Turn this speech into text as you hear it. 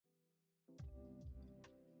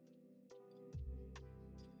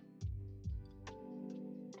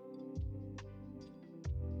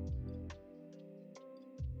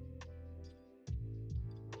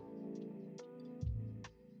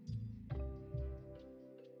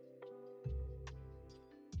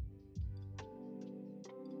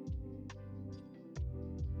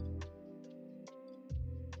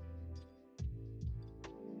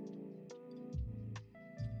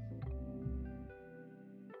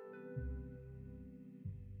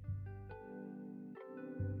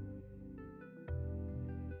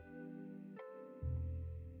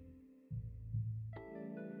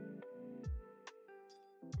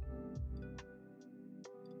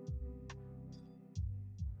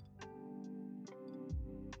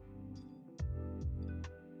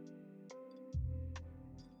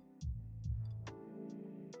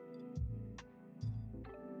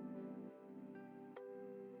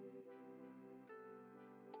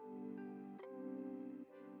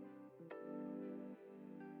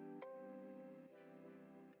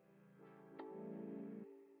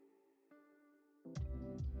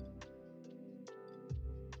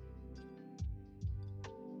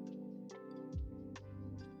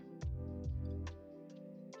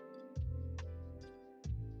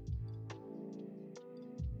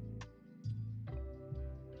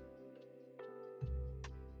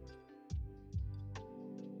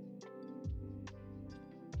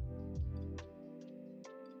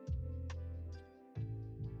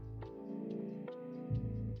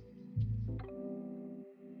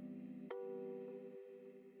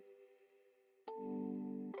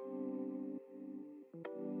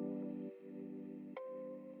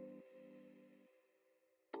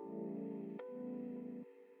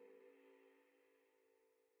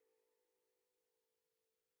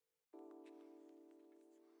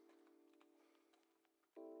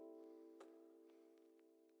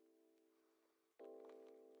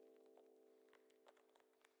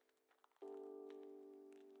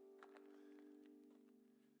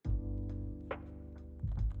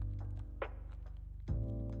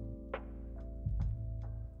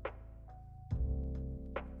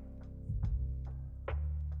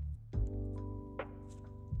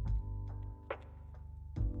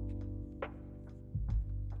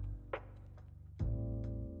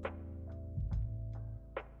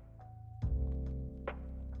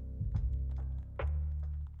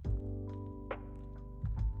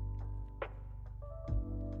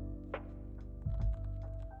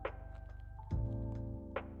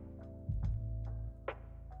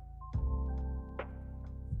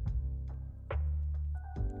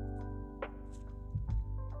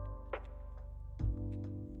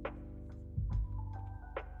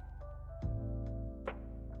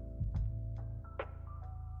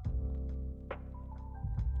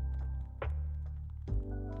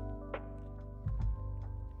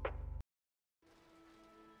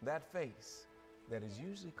That face that is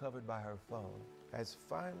usually covered by her phone has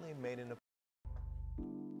finally made an appearance.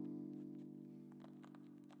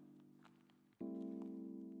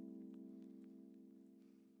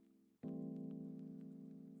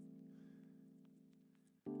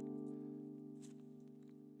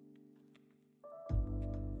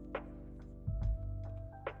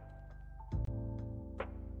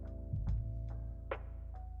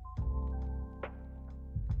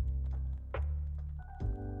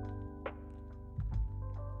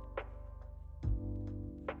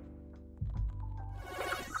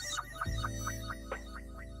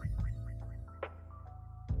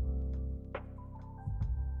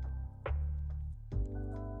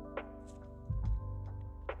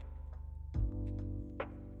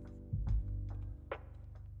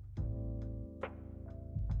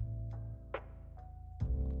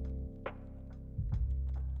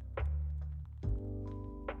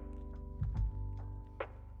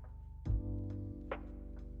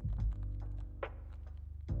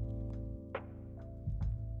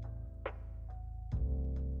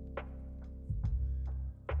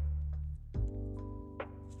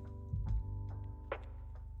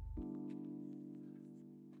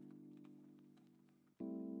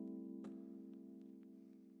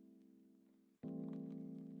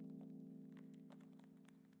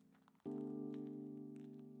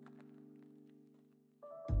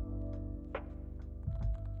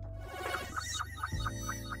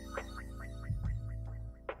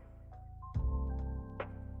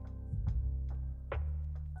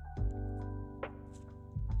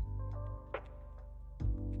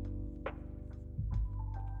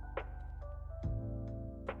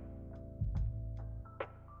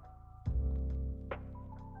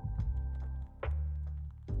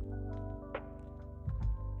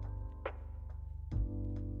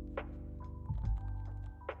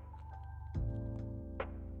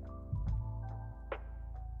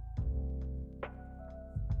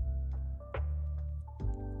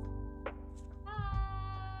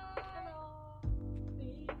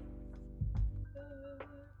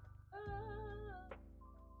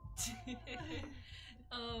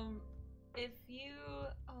 If you,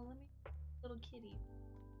 let me, little kitty.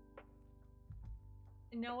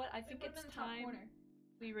 You know what? I think it's time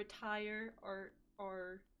we retire our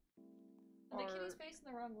the kitty's facing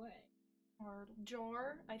the wrong way. Our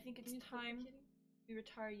jar. I think it's time we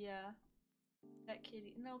retire. Yeah, that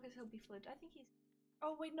kitty. No, because he'll be flipped. I think he's.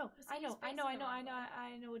 Oh wait, no. I know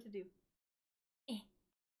what to do.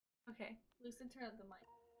 Okay. Lucy, turn up the mic.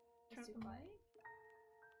 Turn up the mic.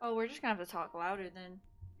 Oh, we're just gonna have to talk louder then.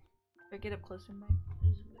 Or get up closer, Mike.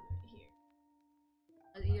 Just move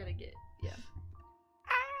it here. You gotta get, yeah.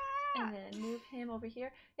 And then move him over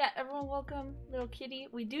here. Yeah, everyone welcome little kitty.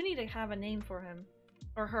 We do need to have a name for him.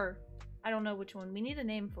 Or her. I don't know which one. We need a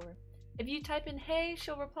name for her. If you type in hey,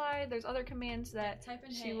 she'll reply. There's other commands that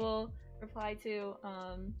she will reply to.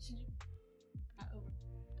 Should you not over?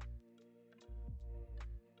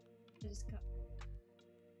 I just cut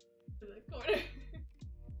to the corner.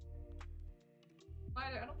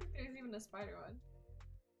 Spider. I don't think there's even a spider one.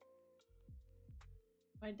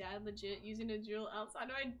 My dad legit using a jewel outside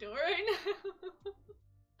my door right now.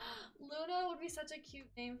 Luna would be such a cute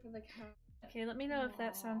name for the cat. Okay, let me know if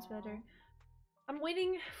that sounds better. I'm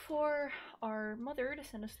waiting for our mother to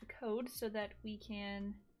send us the code so that we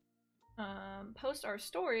can post our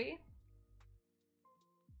story.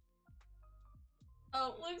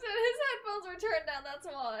 Oh, Luke said his headphones were turned down, that's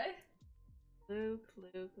why. Luke.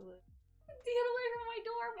 Get away from my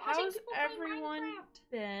door! How's everyone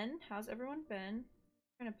been? How's everyone been?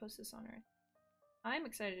 I'm gonna post this on Earth. I'm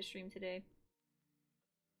excited to stream today.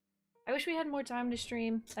 I wish we had more time to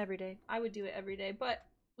stream every day. I would do it every day, but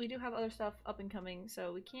we do have other stuff up and coming,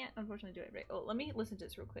 so we can't unfortunately do it every day. Oh, let me listen to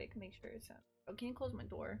this real quick, make sure it's oh, can you close my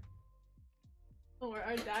door? Oh,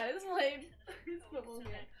 our dad is like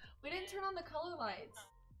we didn't turn on the color lights.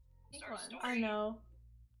 I know.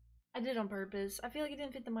 I did on purpose. I feel like it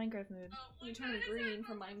didn't fit the Minecraft mood. You turned green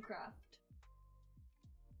for Minecraft.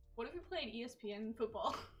 What if we played ESPN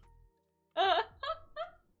football?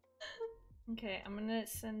 Okay, I'm gonna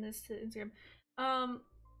send this to Instagram.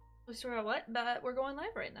 Sorry, what? But we're going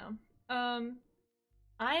live right now.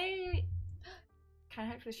 I kind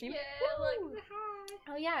of have to stream. Yeah, like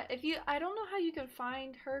hi. Oh yeah, if you, I don't know how you can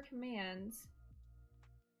find her commands.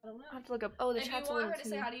 I don't know. I have to look up. Oh, the if chat's you a want little her to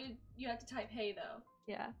say, how do you have to type hey though.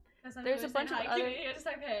 Yeah. There's a bunch of other. You have to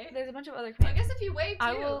type hey. There's a bunch of other commands. commands. I guess if you wave too.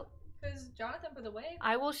 I will. Because Jonathan for the wave.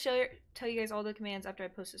 I will tell you guys all the commands after I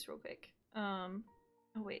post this real quick. Oh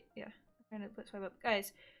wait, yeah. I'm trying to put swipe up,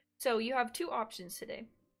 guys. So you have two options today.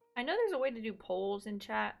 I know there's a way to do polls in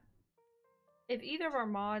chat. if either of our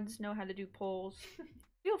mods know how to do polls,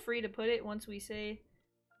 feel free to put it once we say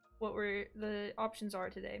what the options are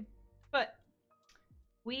today. But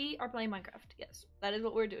we are playing Minecraft. Yes, that is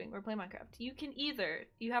what we're doing. We're playing Minecraft.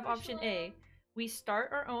 You have option A. We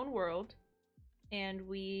start our own world and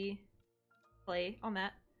we play on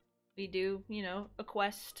that. We do, you know, a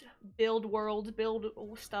quest, build world, build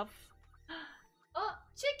stuff. Oh,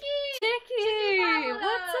 Chicky! Chicky!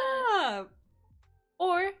 What's up?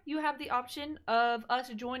 Or you have the option of us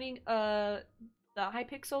joining the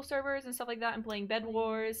Hypixel servers and stuff like that and playing Bed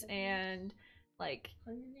Wars and like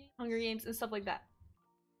Hunger Games and stuff like that.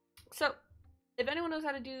 So, if anyone knows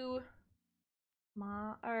how to do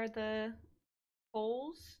the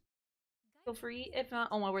polls, feel free. If not,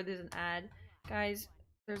 oh my word, there's an ad. Guys,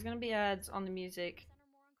 there's gonna be ads on the music.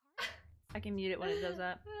 I can mute it when it does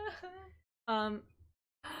that.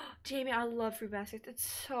 Jamie, I love Fruit Baskets. It's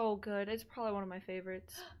so good. It's probably one of my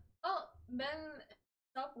favorites. Oh, Ben,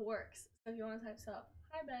 sup works. So if you want to type sup.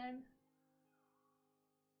 Hi, Ben.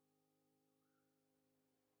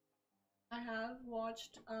 I have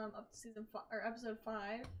watched up to season 5 or episode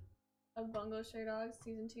 5 of Bungo Stray Dogs,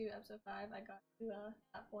 season 2, episode 5. I got to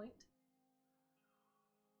that point,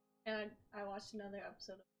 and I watched another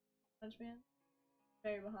episode of Punch Man.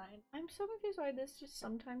 Very behind. I'm so confused why this just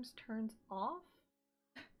sometimes turns off.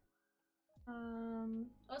 Oh,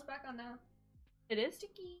 it's back on now. It is?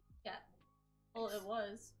 Sticky. Yeah. Well, it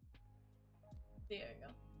was. There you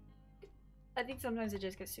go. I think sometimes it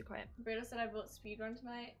just gets too quiet. Brita said I vote speedrun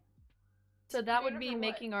tonight. So that would be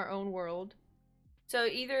making our own world. So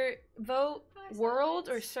either vote world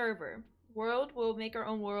or server. World, we'll make our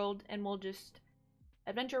own world and we'll just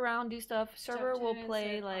adventure around, do stuff. Server will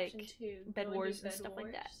play like Bed Wars and stuff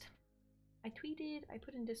like that. I tweeted, I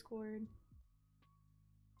put in Discord.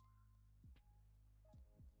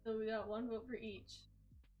 So we got 1 vote for each.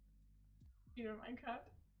 You know Minecraft.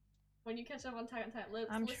 When you catch up on Attack on Titan,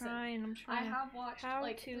 I'm listen. trying. I have watched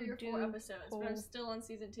like 3 or 4 episodes, but I'm still on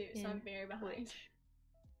season 2, so I'm very behind.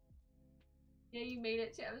 Yeah, you made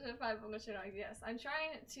it to episode 5 of Bungo Stray Dogs. Yes, I'm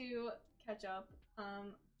trying to catch up.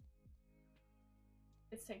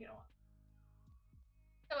 It's taking a while.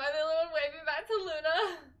 Am I the only one waving back to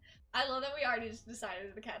Luna? I love that we already just decided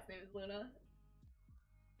that the cat's name is Luna.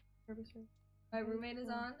 My roommate is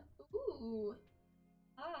on. Ooh.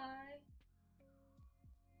 Hi.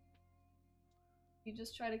 You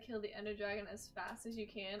just try to kill the Ender Dragon as fast as you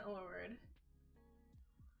can. Oh my word.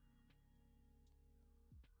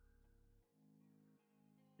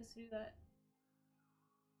 Just do that.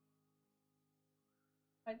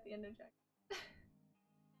 Fight the Ender Dragon.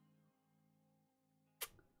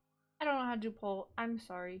 I don't know how to do poll. I'm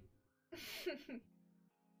sorry.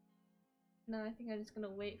 No, I think I'm just gonna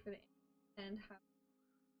wait for the end.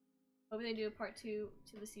 Hope they do a part 2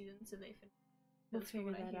 to the season so they finish. We'll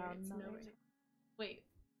figure that out. Wait,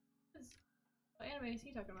 what anime is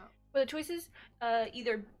he talking about? Well, the choices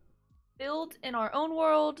either build in our own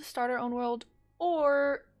world, start our own world,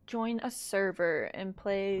 or join a server and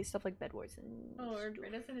play stuff like Bed Wars and. Oh, or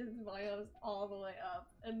Brandon said his volume is all the way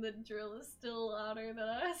up, and the drill is still louder than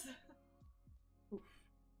us. Oof.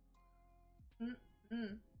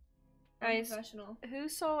 Guys, who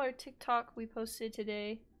saw our TikTok we posted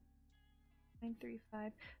today?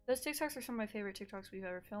 935. Those TikToks are some of my favorite TikToks we've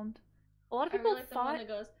ever filmed. A lot of people thought. The one that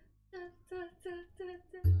goes,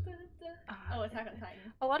 oh, Attack on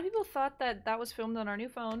Titan. A lot of people thought that that was filmed on our new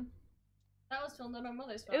phone. That was filmed on our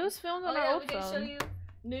mother's phone. It was filmed on our old phone. We can show you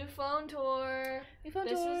new phone tour. New phone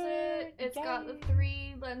this tour. is it. It's got the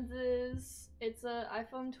 3 lenses. It's a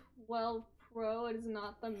iPhone 12 Pro. It is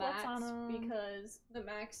not the Max because the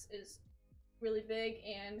Max is really big,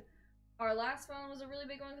 and our last phone was a really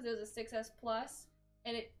big one because it was a 6S Plus,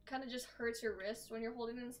 and it kind of just hurts your wrist when you're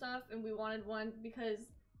holding it and stuff, and we wanted one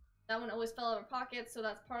because that one always fell out of our pockets, so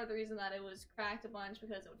that's part of the reason that it was cracked a bunch,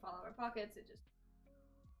 because it would fall out of our pockets. It just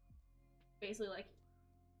basically, like,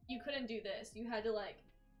 you couldn't do this. You had to, like,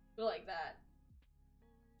 go like that.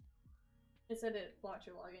 It said it blocked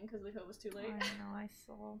your login because the code was too late. I know, I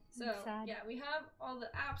saw. So, yeah, we have all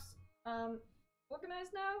the apps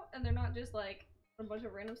organized now, and they're not just, like, a bunch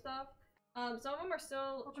of random stuff. Some of them are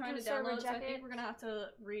still trying to download, so I think we're gonna have to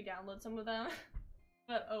re-download some of them.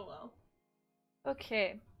 But, oh well.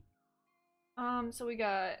 Okay. So we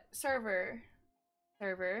got server.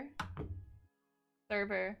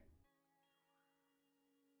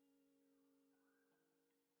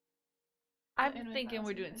 I'm thinking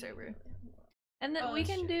we're doing server. And then we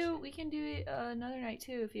can do another night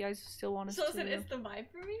too if you guys still want us to. So listen, it's the vibe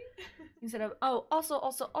for me? Instead of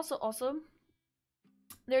also,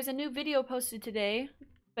 there's a new video posted today.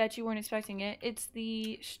 Bet you weren't expecting it. It's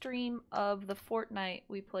the stream of the Fortnite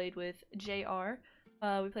we played with JR.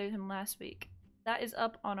 We played with him last week. That is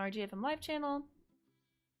up on our GFM Live channel.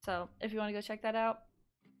 So if you want to go check that out,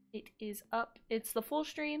 it is up. It's the full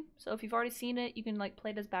stream, so if you've already seen it, you can like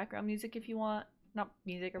play it as background music if you want. Not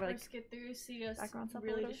music, or like skip through, see us background stuff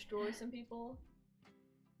really destroy some people.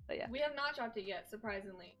 But yeah. We have not dropped it yet,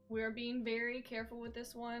 surprisingly. We are being very careful with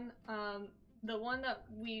this one. The one that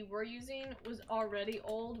we were using was already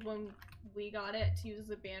old when we got it to use as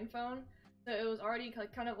a band phone. So it was already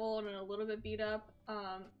kind of old and a little bit beat up.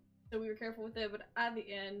 So we were careful with it, but at the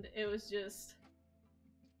end, it was just...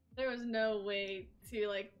 there was no way to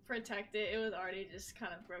like protect it. It was already just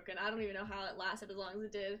kind of broken. I don't even know how it lasted as long as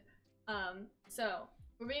it did. So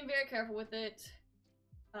we're being very careful with it.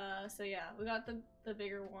 So yeah, we got the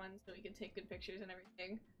bigger one so we can take good pictures and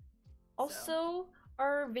everything. Also,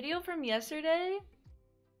 our video from yesterday,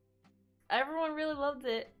 everyone really loved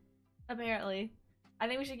it, apparently. I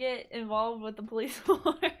think we should get involved with the police force.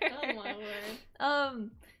 Oh my word.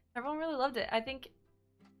 Everyone really loved it. I think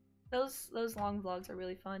those long vlogs are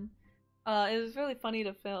really fun. It was really funny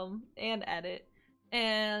to film and edit.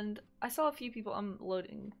 And I saw a few people, I'm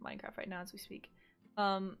loading Minecraft right now as we speak.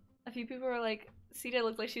 A few people were like, Cita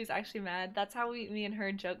looked like she was actually mad. That's how me and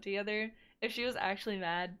her joked together. If she was actually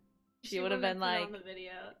mad, she would have been like, on the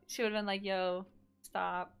video. She would have been like, yo,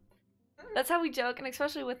 stop. That's how we joke, and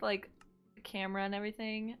especially with like the camera and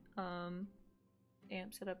everything.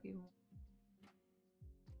 Amps it up even more.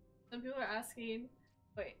 Some people are asking,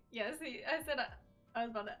 wait, yeah, see, I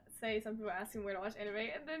was about to say some people are asking where to watch anime,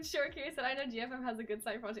 and then Shortcase said, I know GFM has a good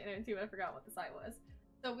site for watching anime too, but I forgot what the site was.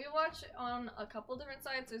 So we watch on a couple different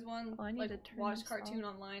sites. There's one like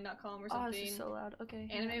watchcartoononline.com or something. Oh, this is so loud. Okay.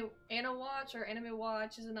 Watch or Anime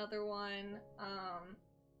Watch is another one.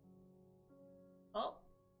 Oh,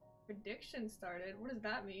 prediction started. What does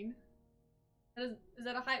that mean? Is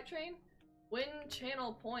that a hype train? Win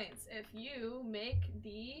channel points if you make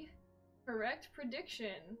the correct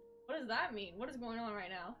prediction. What does that mean? What is going on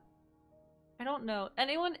right now? I don't know.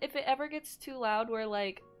 Anyone, if it ever gets too loud where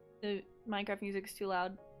like the Minecraft music's too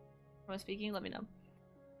loud when I'm speaking, let me know.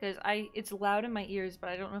 Because it's loud in my ears, but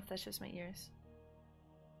I don't know if that's just my ears.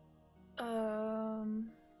 Oh,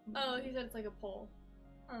 he said it's like a poll.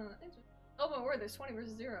 Oh my word, there's 20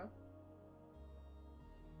 versus 0.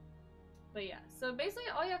 But yeah, so basically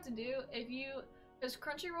all you have to do, because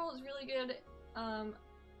Crunchyroll is really good,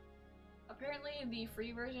 apparently the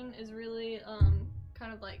free version is really,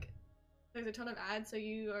 kind of like, there's a ton of ads, so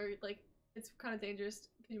you are like, it's kind of dangerous,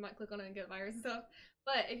 because you might click on it and get a virus and stuff.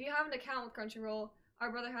 But if you have an account with Crunchyroll, our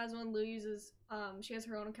brother has one, Lou uses, she has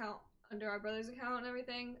her own account under our brother's account and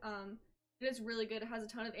everything. It is really good. It has a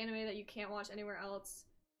ton of anime that you can't watch anywhere else.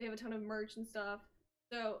 They have a ton of merch and stuff.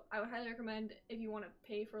 So I would highly recommend if you want to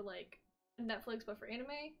pay for like Netflix but for anime,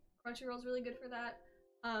 Crunchyroll's really good for that.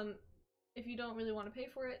 If you don't really want to pay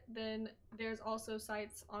for it, then there's also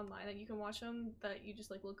sites online that you can watch them that you just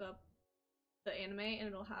like look up the anime and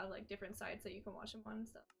it'll have like different sites that you can watch them on and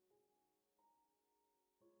stuff.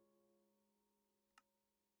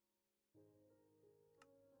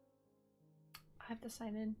 I have to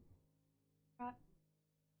sign in.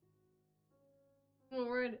 Oh,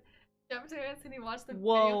 word. Jump to it and he watched the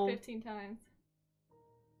video 15 times.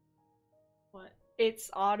 What? It's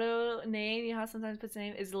auto name. You know how sometimes puts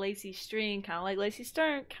name is Lacey String, kind of like Lacey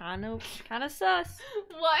Stern, kind of sus.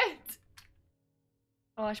 What?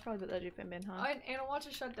 Oh, I should probably put that GFM bin, huh? Anna Watch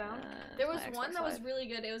is shut down. There was one that was really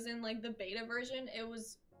good. It was in like the beta version. It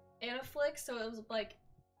was Anaflix, so it was like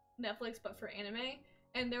Netflix but for anime.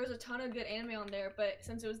 And there was a ton of good anime on there, but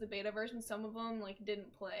since it was the beta version, some of them like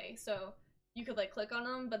didn't play. So you could like click on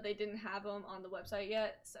them, but they didn't have them on the website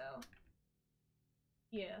yet. So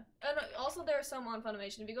yeah. And also there are some on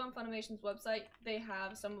Funimation. If you go on Funimation's website, they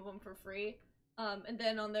have some of them for free. And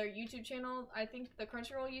then on their YouTube channel, I think the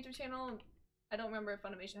Crunchyroll YouTube channel, I don't remember if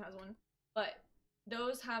Funimation has one, but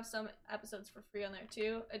those have some episodes for free on there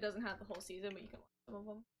too. It doesn't have the whole season, but you can watch some of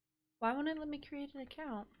them. Why won't it let me create an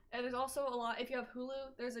account? And there's also a lot, if you have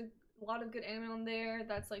Hulu, there's a lot of good anime on there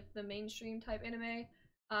that's like the mainstream type anime.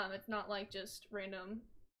 It's not like just random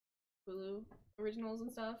Hulu originals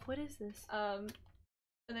and stuff. What is this? And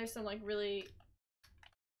there's some like really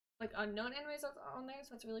like unknown animes on there, so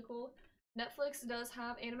that's really cool. Netflix does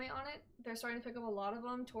have anime on it. They're starting to pick up a lot of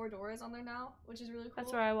them. Toradora is on there now, which is really cool.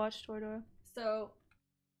 That's where I watched Toradora. So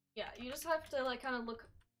yeah, you just have to like kind of look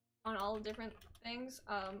on all the different things.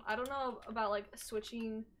 I don't know about like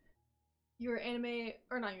switching your anime,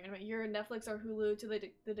 or not your anime, your Netflix or Hulu to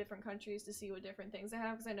the different countries to see what different things they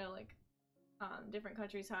have, because I know like different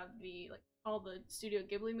countries have the like all the Studio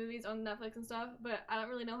Ghibli movies on Netflix and stuff, but I don't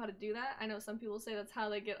really know how to do that. I know some people say that's how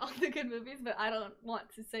they get all the good movies, but I don't want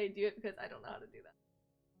to say do it because I don't know how to do that.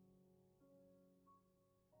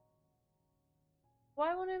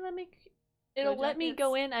 Why won't it let me? It'll let me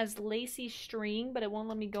go in as Lacey String, but it won't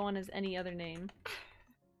let me go in as any other name.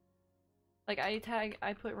 Like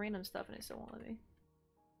I put random stuff and it still won't let me.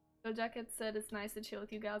 Go Jacket said it's nice to chill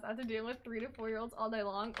with you guys after dealing with 3 to 4 year olds all day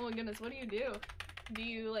long. Oh my goodness, what do you do? Do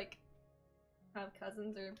you like have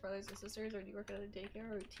cousins or brothers or sisters, or do you work at a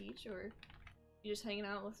daycare or teach, or you just hanging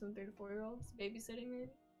out with some 3 to 4 year olds babysitting maybe?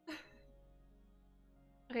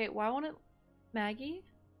 Okay, why won't it, Maggie?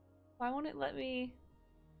 Why won't it let me?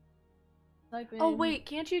 Type in... Oh wait,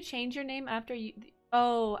 can't you change your name after you?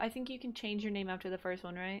 Oh, I think you can change your name after the first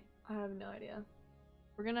one, right? I have no idea.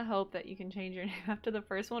 We're gonna hope that you can change your name after the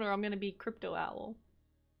first one, or I'm gonna be Crypto Owl.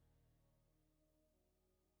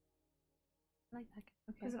 I like that.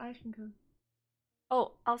 Okay. There's an ice cream cone.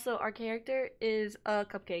 Oh, also our character is a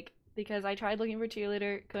cupcake because I tried looking for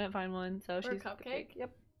cheerleader, couldn't find one, so she's a cupcake.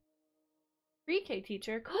 Yep. Pre-K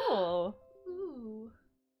teacher, cool. Ooh.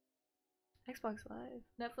 Xbox Live,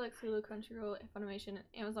 Netflix, Hulu, Crunchyroll, Funimation,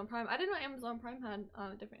 Amazon Prime. I didn't know Amazon Prime had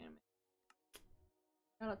different anime.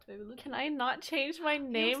 Shout out to Baby Luke. Can I not change my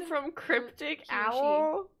name from Cryptic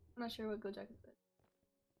Owl? I'm not sure what Go Jacket said.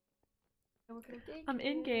 I'm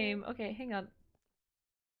in game. Okay, hang on.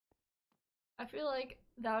 I feel like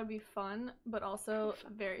that would be fun, but also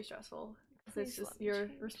very stressful. Because it's just you're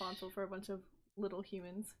responsible for a bunch of little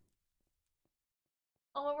humans.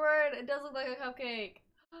 Oh my word, it does look like a cupcake.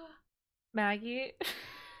 Maggie.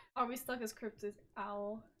 Are we stuck as Cryptic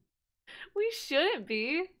Owl? We shouldn't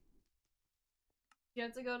be. You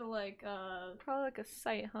have to go to like probably like a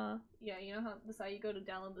site, huh? Yeah, you know how the site you go to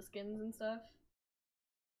download the skins and stuff?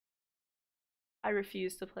 I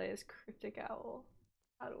refuse to play as Cryptic Owl.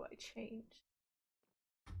 How do I change?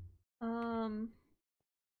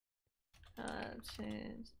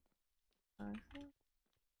 Change.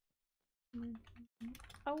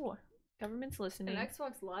 Oh, government's listening. An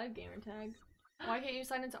Xbox Live gamer tag. Why can't you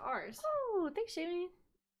sign into ours? Oh, thanks, Jamie.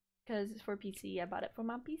 Because it's for PC. I bought it for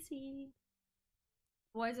my PC.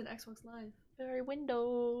 Why is it Xbox Live? For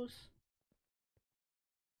Windows.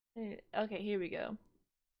 Okay, here we go.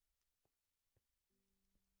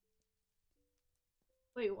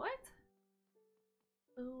 Wait, what?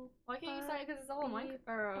 Why can't you sign it? Because it's all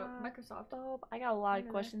Microsoft. I got a lot of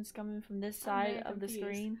questions coming from this side of the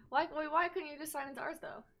screen. Why couldn't you just sign into ours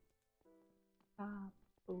though?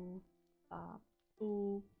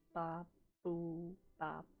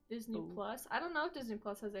 Disney Plus? I don't know if Disney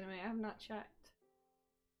Plus has anime. I have not checked.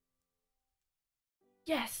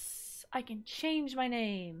 Yes! I can change my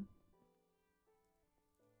name!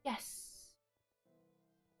 Yes!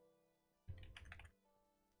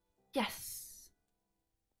 Yes!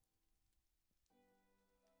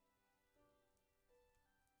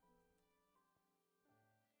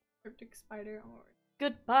 Cryptic Spider.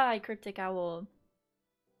 Goodbye, Cryptic Owl.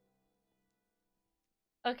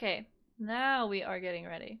 Okay, now we are getting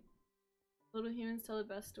ready. Little humans tell the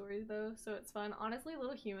best stories though, so it's fun. Honestly,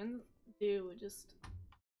 little humans do just...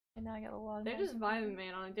 And now I got a lot of... They're just vibing,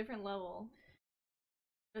 man, on a different level.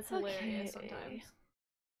 It's hilarious sometimes.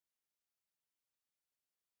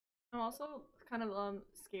 I'm also kind of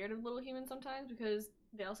scared of little humans sometimes because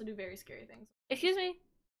they also do very scary things. Excuse me?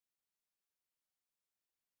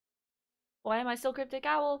 Why am I still Cryptic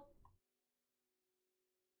Owl?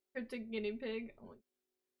 Cryptic Guinea Pig. Oh my...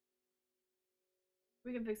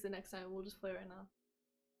 We can fix it next time. We'll just play right now.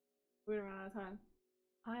 We're gonna run out of time.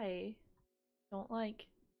 I don't like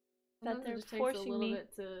that they're forcing me. It takes a little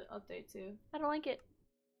bit to update too. I don't like it.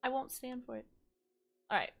 I won't stand for it.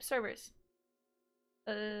 Alright, servers.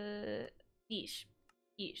 Yeesh.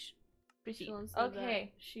 Proceed.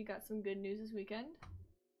 Okay. She got some good news this weekend.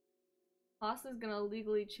 Pasta's gonna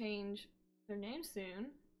legally change their name soon.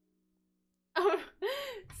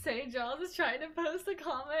 Say Jaws is trying to post a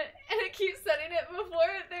comment and it keeps setting it before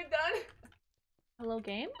they're done. Hello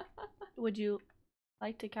game? Would you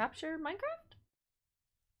like to capture Minecraft?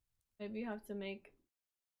 Maybe you have to make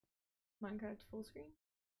Minecraft full screen.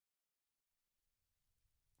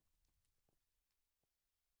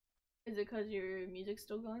 Is it because your music's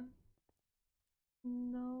still going?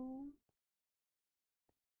 No.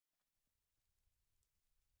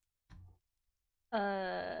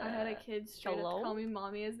 I had a kid straight up call me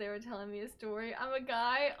mommy as they were telling me a story. I'm a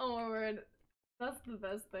guy. Oh my word. That's the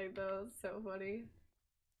best thing though. It's so funny.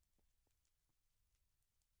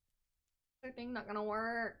 Their thing not gonna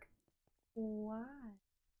work. Why?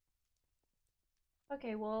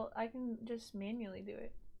 Okay, well I can just manually do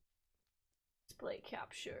it. display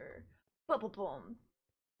capture. Bubble boom.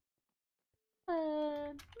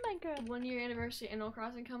 Minecraft. 1 year anniversary Animal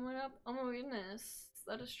Crossing coming up. Oh my goodness,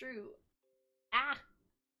 that is true. Ah!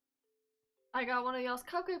 I got one of y'all's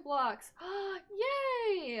cupcake blocks.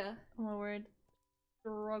 Yay! Oh my word.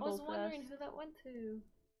 Struggle I was wondering fest. who that went to.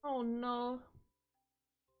 Oh no.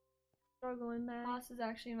 Struggling man. Haas is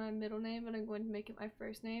actually my middle name, but I'm going to make it my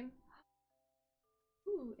first name.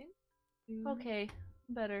 Ooh, interesting. Okay,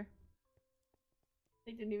 better.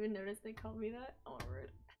 They didn't even notice they called me that. Oh my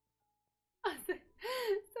word. I said it.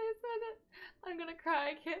 I'm gonna cry,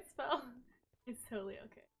 I can't spell. It's totally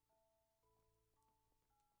okay.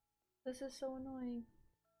 This is so annoying.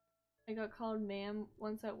 I got called ma'am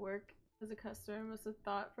once at work as a customer. Must have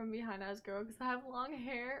thought from behind I was girl because I have long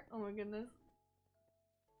hair. Oh my goodness.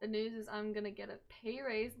 The news is I'm gonna get a pay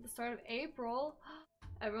raise at the start of April.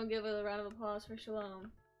 Everyone give a round of applause for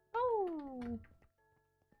Shalom. Oh.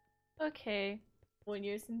 Okay. 1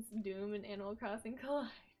 year since Doom and Animal Crossing collide.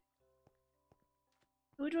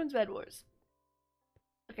 Which one's Bed Wars?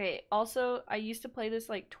 Okay, also, I used to play this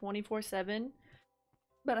like 24/7,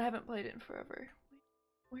 but I haven't played it in forever.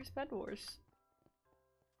 Where's Bed Wars? Is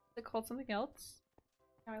it called something else?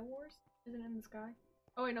 Sky Wars? Isn't it in the sky?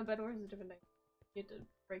 Oh wait, no, Bed Wars is a different thing. You have to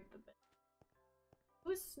break the bed.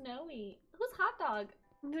 Who's Snowy? Who's Hot Dog?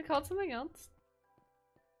 Is it called something else?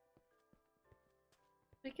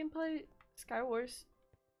 We can play Sky Wars.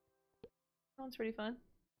 That one's pretty fun.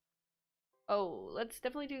 Oh, let's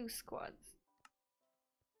definitely do squads.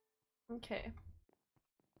 Okay.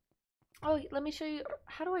 Oh, let me show you.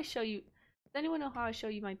 How do I show you? Does anyone know how I show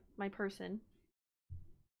you my person?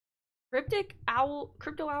 Crypto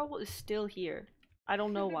Owl is still here. I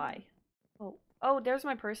don't know why. Oh, there's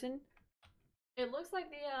my person. It looks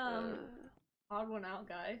like the odd one out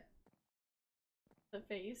guy. The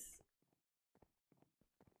face.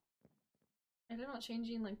 And they're not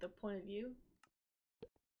changing like the point of view.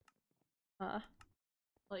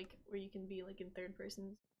 Like where you can be like in third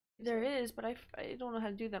person. There is, but I don't know how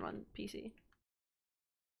to do that on PC.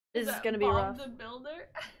 This is gonna be Bob rough. the Builder?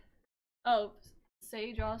 Oh,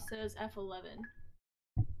 Sage Ross says F11.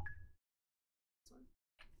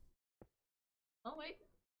 Oh wait.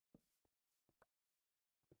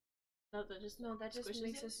 No, that just squishes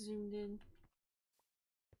makes it? us zoomed in.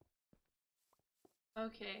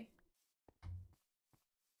 Okay.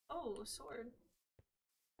 Oh, sword.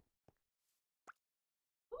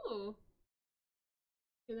 Ooh.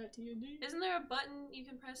 Give that to you, D. Isn't there a button you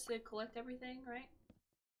can press to collect everything, right?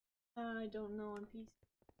 I don't know on PC.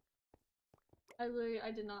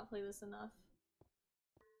 I did not play this enough.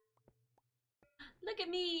 Look at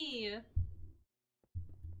me!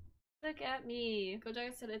 Look at me!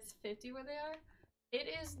 Kojak said it's 50 where they are. It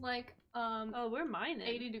is like Oh, we're mining.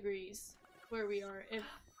 80 degrees where we are, if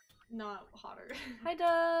not hotter. Hi,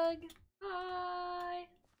 Doug. Hi.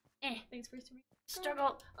 Thanks for streaming.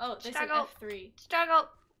 Struggle. Oh, they Struggle. said F3. Struggle.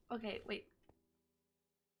 Okay, wait.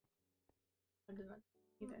 I did not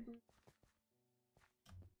either.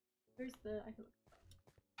 Where's the? I can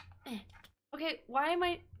look. Okay, why am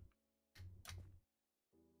I?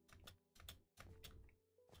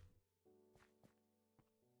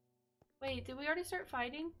 Wait, did we already start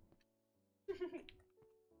fighting?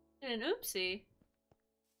 An oopsie.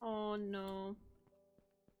 Oh no.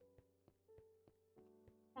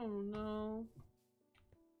 Oh no.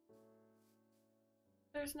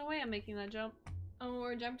 There's no way I'm making that jump. Oh,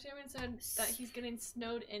 our jump chairman said that he's getting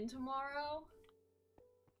snowed in tomorrow.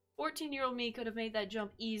 14-year-old me could have made that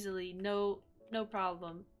jump easily. No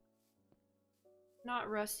problem. Not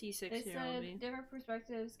rusty 6-year-old They said me. different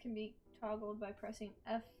perspectives can be toggled by pressing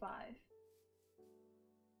F5.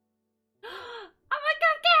 Oh my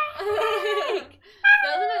god!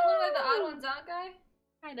 Doesn't it look like the odd ones out guy?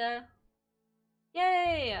 Kinda.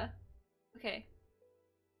 Yay! Okay.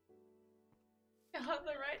 You have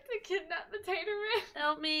the right to kidnap the Tater Man.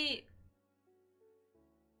 Help me!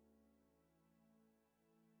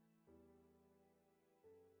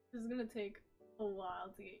 This is gonna take a while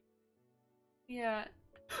to get. Yeah.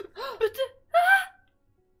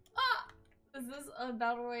 Is this a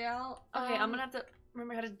battle royale? Okay, I'm gonna have to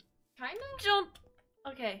remember how to kind of jump.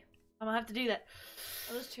 Okay, I'm gonna have to do that.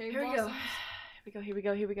 Are those cherry Here we blossoms? go. Here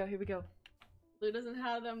we go. Blue doesn't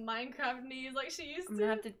have the Minecraft knees like she used I'm to.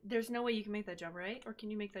 gonna have to. There's no way you can make that jump, right? Or can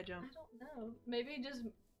you make that jump? I don't know. Maybe just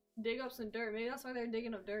dig up some dirt. Maybe that's why they're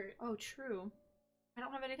digging up dirt. Oh, true. I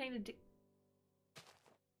don't have anything to do.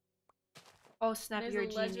 Oh snap! There's You're a a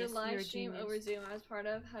genius. Ledger live You're a stream genius. over Zoom I was part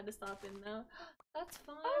of. Had to stop in though. That's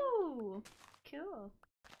fun. Oh, cool.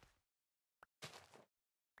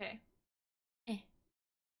 Okay.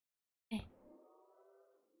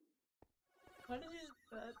 What is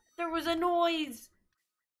that? There was a noise!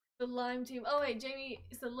 The lime team. Oh wait, Jamie,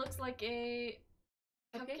 so it looks like a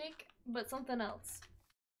cupcake, but something else.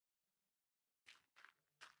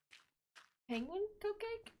 Penguin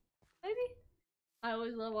cupcake? Maybe? I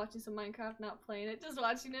always love watching some Minecraft, not playing it, just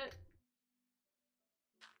watching it.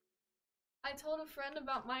 I told a friend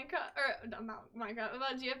about Minecraft, or not Minecraft,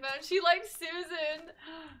 about GFM. She likes Susan.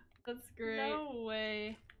 That's great. No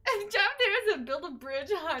way. And jump there to build a bridge,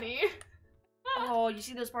 honey. Oh, you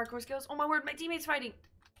see those parkour skills? Oh my word, my teammate's fighting.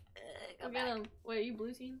 Go get him. Wait, are you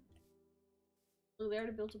blue team? Oh, they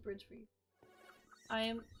already built a bridge for you. I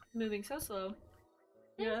am moving so slow.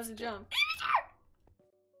 You have to jump.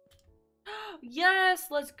 Yes,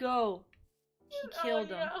 let's go. He killed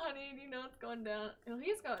him. Yeah, honey, you know it's going down. Oh,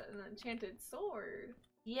 he's got an enchanted sword.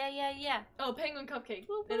 Yeah. Oh, penguin cupcake.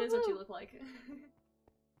 Woo, That woo, is what you woo. look like.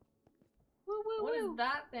 Woo, woo, What woo. is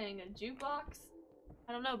that thing? A jukebox?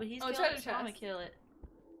 I don't know, but he's Oh, killing treasure it, so I'm gonna chest. kill it.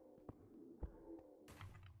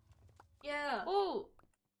 Yeah. Oh,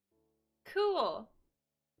 cool.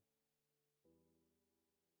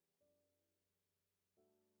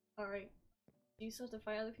 Alright. Do you still have to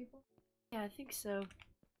fight other people? Yeah, I think so.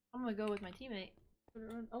 I'm gonna go with my teammate.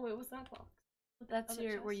 Oh wait, what's that box? That's Other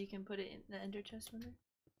your where chest? you can put it in the ender chest, remember?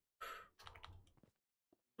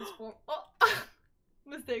 This form. Oh!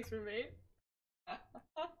 Mistakes were made. Oh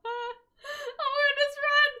my goodness,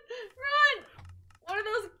 run! Run! What are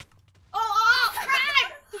those? Oh!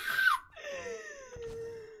 Run!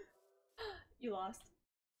 You lost.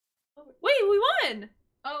 Wait, we won!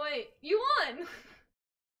 Oh wait, you won!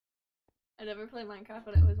 I never play Minecraft,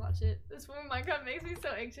 but I always watch it. This form of Minecraft makes me so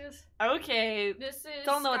anxious. Okay. This is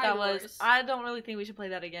Don't know what that was. Skywars. I don't really think we should play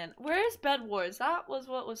that again. Where is Bed Wars? That was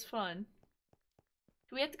what was fun.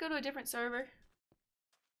 Do we have to go to a different server?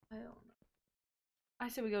 I don't know. I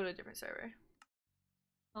say we go to a different server.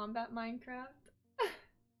 Combat Minecraft?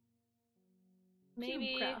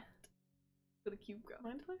 Maybe. Cubecraft. With a Cubecraft.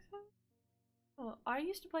 Mine plays that? Oh, I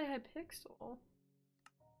used to play Hypixel.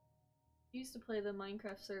 I used to play the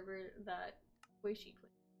Minecraft server that Squishy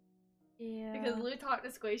played. Yeah. Because Lou talked to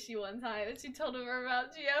Squishy one time and she told him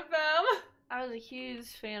about GFM. I was a huge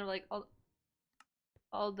fan of like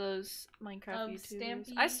all those Minecraft YouTubers.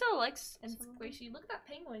 Stampede I still like and some of them. Squishy. Look at that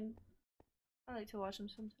penguin. I like to watch them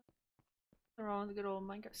sometimes. They're all the good old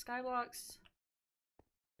Minecraft Skyblocks.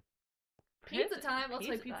 Pizza time. Let's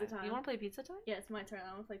play pizza time. You want to play pizza time? Yeah, it's my turn.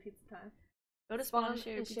 I want to play pizza time. Go to Spawn spawn and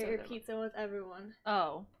share your and pizza. share your with pizza with everyone.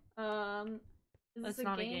 everyone. Is That's this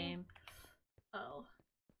not a game. Oh.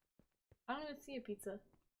 I don't even see a pizza.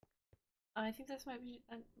 I think this might be.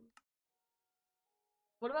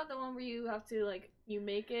 What about the one where you have to, like, you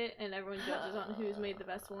make it and everyone judges on who's made the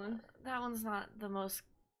best one? That one's not the most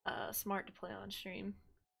smart to play on stream.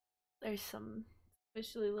 There's some.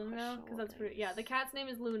 Officially Luna? Because questionable that's pretty. Yeah, the things. cat's name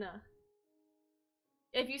is Luna.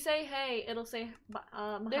 If you say hey, it'll say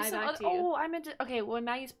There's hi some back other, to you. oh, I meant to. Okay, when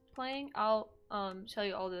Maggie's playing, I'll tell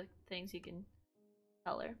you all the things you can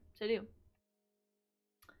tell her to do.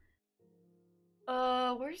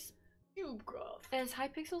 Where's Cubecraft. is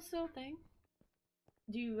Hypixel still a thing?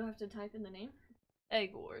 Do you have to type in the name?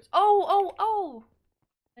 Egg Wars. Oh!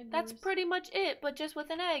 Egg That's Wars. pretty much it, but just with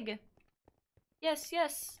an egg. Yes.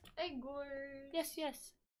 Egg Wars.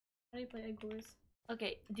 Yes. How do you play Egg Wars?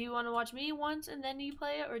 Okay, do you want to watch me once and then you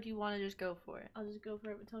play it, or do you want to just go for it? I'll just go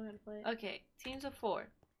for it, but tell me how to play it. Okay, teams of 4.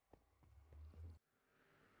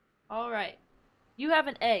 Alright. You have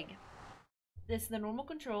an egg. This is the normal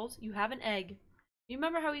controls. You have an egg. You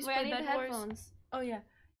remember how we used to Wait, I play need Bed the Wars? headphones. Oh yeah.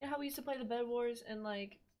 You know how we used to play the Bed Wars and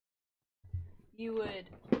like you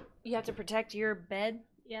have to protect your bed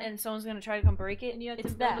Yeah. and someone's gonna try to come break it. And you have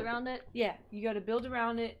It's to build that. around it. Yeah, you gotta build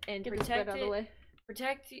around it and Get this bread protect out of the way.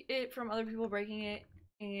 protect it from other people breaking it,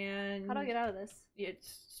 and How do I get out of this?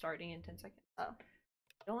 it's starting in 10 seconds. Oh.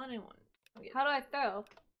 Don't let anyone get How do I throw?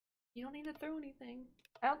 You don't need to throw anything.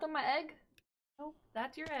 I don't throw my egg? No,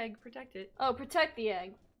 that's your egg. Protect it. Oh, protect the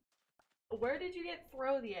egg. Where did you get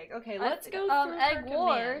throw the egg? Okay, let's go through Egg her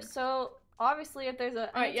Wars. commands. So obviously, if there's a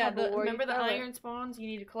Alright, yeah, type of war, remember you the throw it. iron spawns? You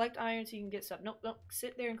need to collect iron so you can get stuff. Nope,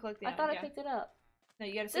 sit there and collect the I iron. thought I yeah. picked it up. No,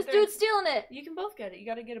 you gotta This sit there. dude's stealing it. You can both get it. You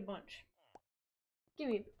gotta get a bunch. Give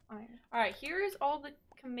me iron. Alright, here's all the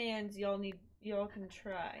commands y'all can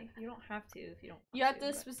try. You don't have to if you don't want You have to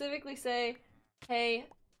but- specifically say, "Hey,"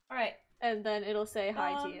 Alright. and then it'll say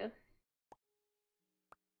hi to Um, you.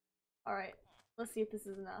 All right. Let's see if this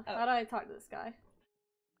is enough. Oh. How do I talk to this guy?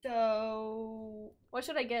 So What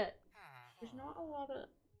should I get? there's not a lot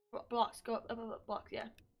of blocks. Go up, blocks. Yeah,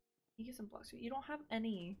 you get some blocks. You don't have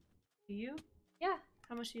any, do you? Yeah.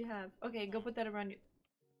 How much do you have? Okay, go put that around your.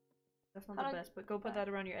 That's not How the do I- best, but go put that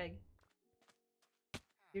around your egg.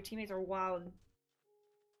 Your teammates are wild.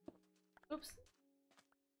 Oops.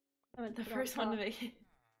 I meant the first one to make it.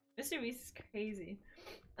 Mr. Beast is crazy.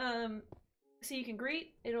 So you can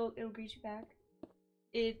greet. It'll greet you back.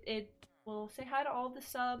 It will say hi to all the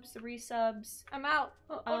subs, the resubs. I'm out.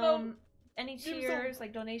 Oh no. Any cheers,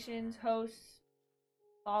 like donations, hosts,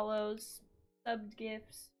 follows, subbed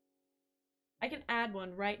gifts. I can add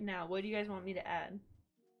one right now. What do you guys want me to add?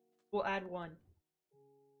 We'll add one.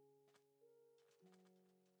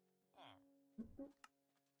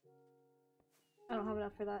 I don't have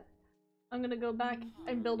enough for that. I'm gonna go back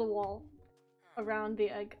and build a wall around the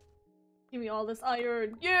egg. Give me all this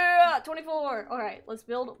iron. Yeah! 24! Alright, let's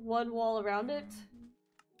build one wall around it.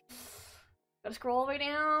 Gotta scroll all the way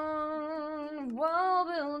down. Wall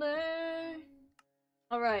building.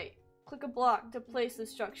 Alright. Click a block to place the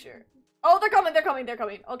structure. Oh, they're coming, they're coming, they're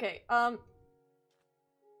coming. Okay,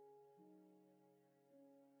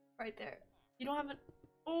 right there. You don't have a.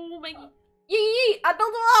 Oh my. Yee! I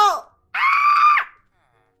built a wall! Ah!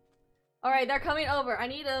 Alright, they're coming over. I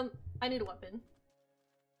need a weapon.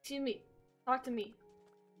 Excuse me. Talk to me.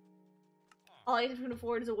 All I can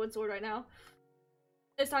afford is a wood sword right now.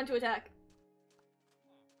 It's time to attack.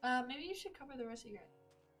 Maybe you should cover the rest of your.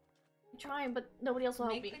 I'm trying, but nobody else will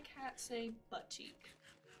help me. Make the cat say butt cheek.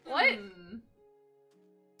 What?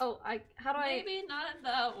 Oh, how do I? Maybe not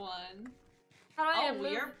that one. How do I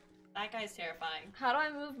move? That guy's terrifying. How do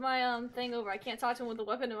I move my thing over? I can't talk to him with a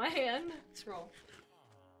weapon in my hand. Scroll.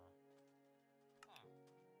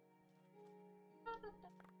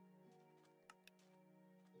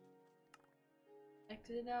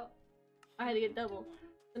 Exit it out. I had to get double.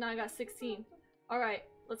 So now I got 16. Alright,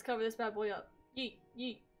 let's cover this bad boy up. Yeet,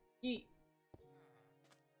 yeet, yeet.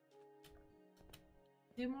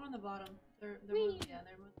 Do more on the bottom. They're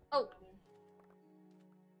Oh.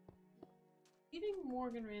 Leaving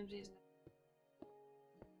Morgan Ramsey's.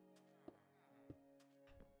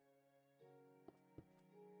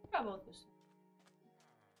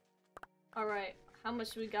 Alright, how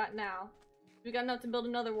much do we got now? We got enough to build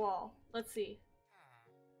another wall. Let's see.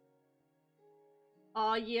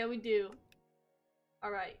 Aw, yeah, we do.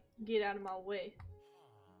 Alright, get out of my way.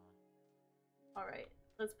 Alright,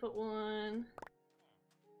 let's put one.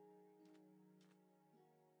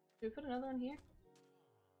 Should we put another one here?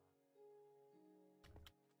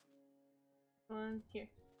 One here.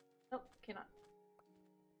 Nope, cannot.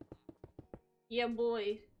 Yeah,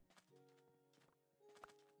 boy.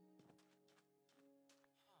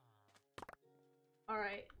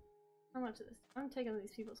 Alright. How much of this? I'm taking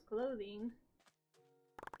these people's clothing.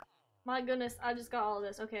 My goodness, I just got all of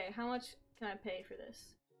this. Okay, how much can I pay for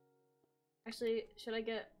this? Actually, should I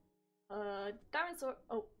get a diamond sword?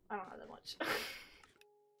 Oh, I don't have that much.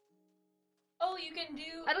 Oh, you can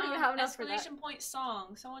do I don't even have enough for that. exclamation point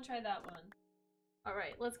song. Someone try that one.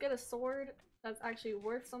 Alright, let's get a sword that's actually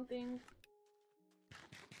worth something.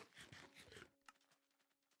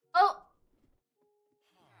 Oh!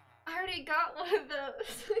 I already got one of those.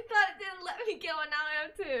 I thought it didn't let me get one, now I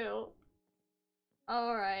have two.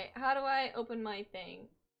 Alright, how do I open my thing?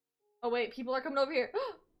 Oh wait, people are coming over here.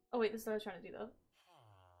 Oh wait, this is what I was trying to do though.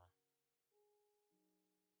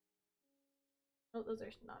 Oh, those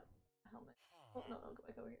are not a helmet. Oh no, I'll go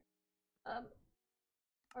back over here.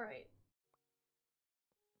 Alright.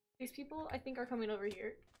 These people, I think, are coming over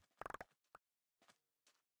here.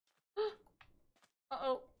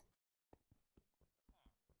 Uh-oh.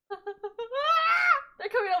 They're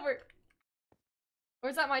coming over! Or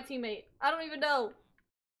is that my teammate? I don't even know.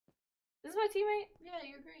 Is this my teammate? Yeah,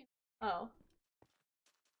 you're green. Oh.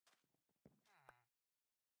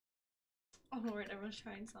 Oh lord, everyone's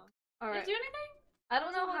trying song. Alright. Did it do anything? I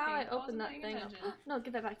don't know how I looking. I opened wasn't that paying thing up. attention. No,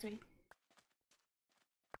 give that back to me.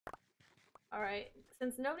 Alright.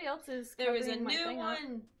 Since nobody else is There was a covering my new thing up,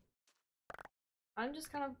 one! I'm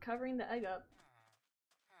just kind of covering the egg up.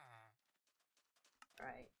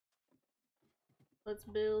 Alright. Let's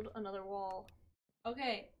build another wall.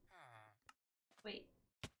 Okay. Wait.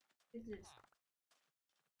 What is this?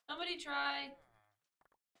 Somebody try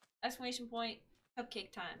exclamation point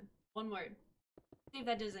cupcake time. One word. See if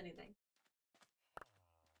that does anything.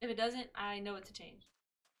 If it doesn't, I know what to change.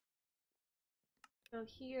 Go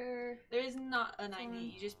here. There is not an ID,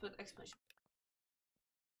 you just put exclamation point.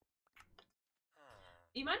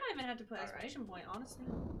 You might not even have to put exclamation point, honestly.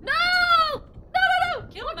 No! No, no, no!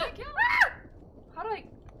 Kill him, kill him! Ah! How do I...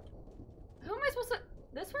 Who am I supposed to...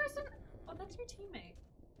 This person? Oh, that's your teammate.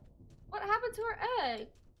 What happened to her egg?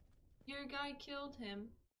 Your guy killed him,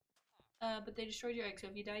 but they destroyed your egg, so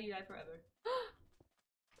if you die forever.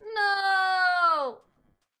 No!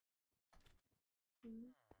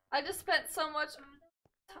 I just spent so much...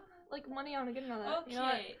 like money on getting on that. Okay. You know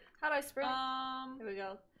what? How do I sprint? Here we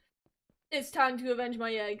go. It's time to avenge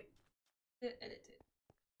my egg. Edit it.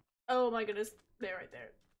 Oh my goodness. They're right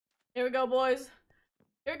there. Here we go, boys.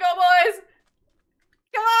 Here we go, boys!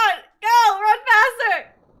 Come on! Go! Run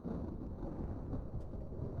faster!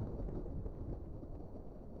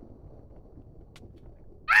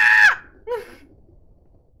 Ah!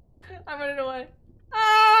 I'm running away.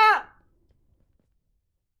 Ah!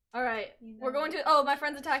 Alright. We're going to- oh, my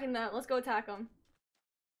friend's attacking them. Let's go attack them.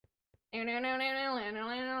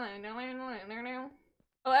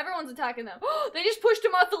 Oh, everyone's attacking them. They just pushed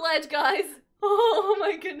him off the ledge, guys! Oh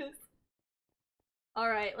my goodness.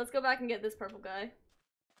 Alright, let's go back and get this purple guy.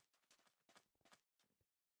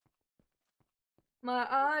 My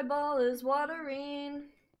eyeball is watering.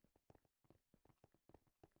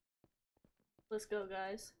 Let's go,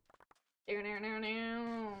 guys.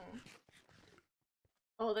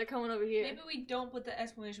 Oh, they're coming over here. Maybe we don't put the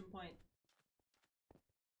exclamation point.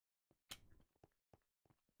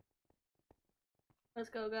 Let's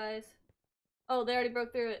go, guys. Oh, they already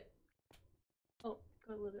broke through it. Oh,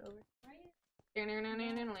 go a little bit over. Right?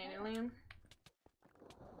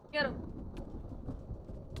 Get him.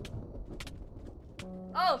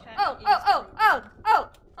 Oh, oh, oh, oh, oh, oh!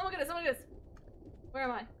 Oh my goodness, oh my goodness. Where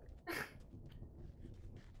am I?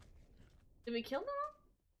 Did we kill them all?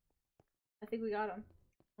 I think we got him.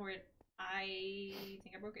 Or I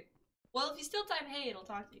think I broke it. Well, if you still type hey, it'll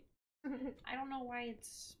talk to you. I don't know why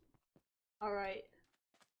it's... Alright.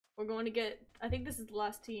 We're going to get... I think this is the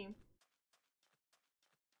last team.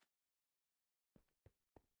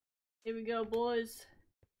 Here we go, boys.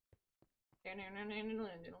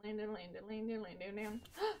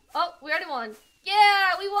 Oh, we already won.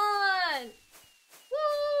 Yeah, we won!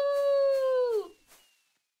 Woo!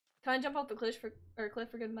 Can I jump off the cliff for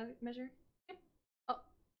good measure? Yep. Oh,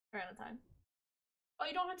 we're out of time. Oh,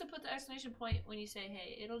 you don't have to put the exclamation point when you say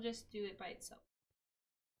hey. It'll just do it by itself.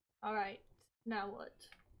 Alright, now what?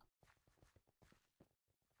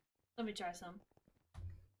 Let me try some.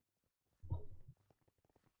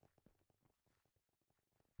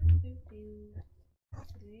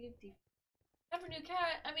 Time for new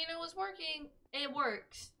cat. I mean, it was working. It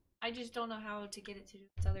works. I just don't know how to get it to do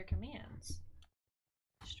its other commands.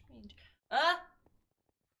 Strange. Ah!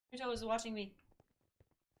 Your toe was watching me.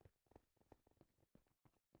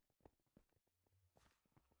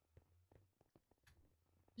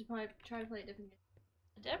 Just probably try to play a different game.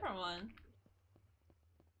 A different one.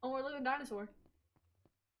 Oh, we're living dinosaur.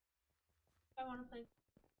 I want to play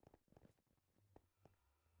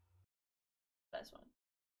this one.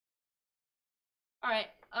 Alright,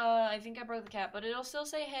 I think I broke the cat, but it'll still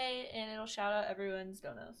say hey, and it'll shout out everyone's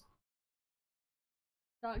donuts.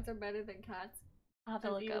 Dogs are better than cats. I'll have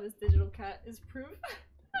to look up. This digital cat is proof.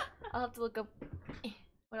 I'll have to look up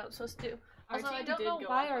what I was supposed to do. Our Also, I team don't did know go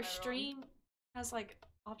why off our on their own. stream has like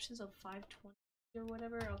options of 520 or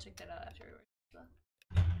whatever. I'll check that out after.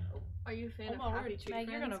 Are you a fan Oh of my Happy word, Tree Meg,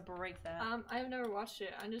 Friends? you're gonna break that. I've never watched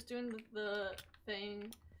it. I'm just doing the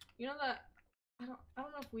thing. You know that I don't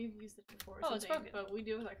know if we've used it before or Oh, it's something, broken. but we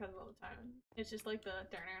do it with our cousins all the time. It's just like the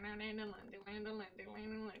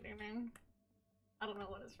I don't know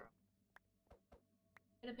what it's from.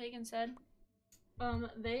 What a pagan said.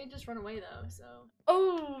 They just run away though, so.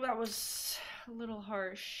 Oh, that was a little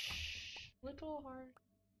harsh. Little harsh.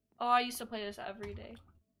 Oh, I used to play this every day.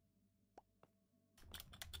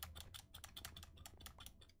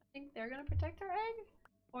 I think they're gonna protect our egg,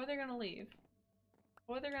 or they're gonna leave,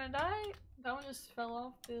 or they're gonna die. That one just fell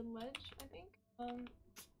off the ledge, I think.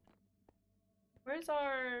 Where's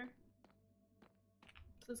our?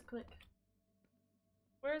 Just click.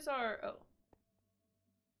 Where's our? Oh.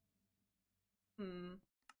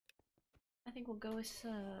 I think we'll go with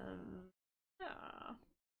some. Ah.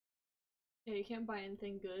 Yeah, you can't buy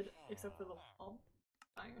anything good except for the wall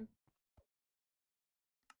iron.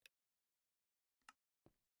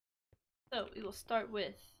 So we will start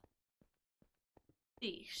with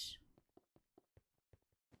these.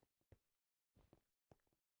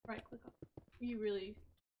 Right click on. You really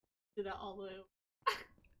did that all the way over.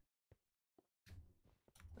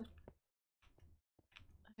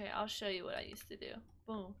 Okay, I'll show you what I used to do.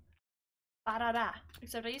 Boom. Ba-da-da.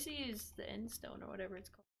 Except I used to use the end stone or whatever it's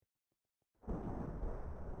called.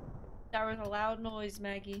 That was a loud noise,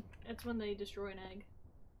 Maggie. It's when they destroy an egg.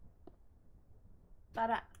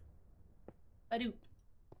 Ba-da. Ba-doo.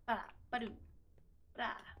 Ba-da. Ba-doo.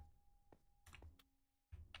 Ba-da.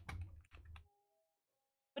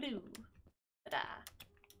 Ba-doo. Ba-da.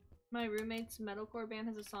 My roommate's metalcore band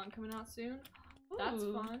has a song coming out soon. That's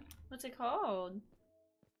Ooh. fun. What's it called?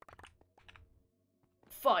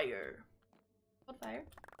 Fire. What fire?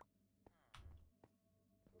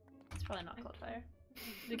 It's probably not called fire.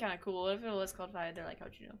 It'd be kind of cool. If it was called fire, they're like,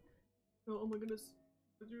 how'd you know? Oh my goodness.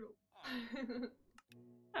 How'd you know?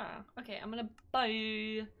 Ah, okay, I'm gonna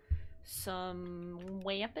buy some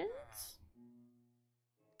weapons.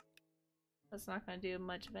 That's not gonna do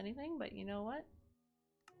much of anything, but you know what?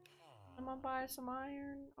 I'm gonna buy some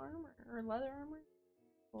iron armor or leather armor.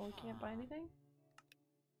 Well, I can't buy anything.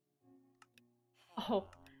 Oh,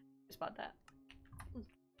 just bought that.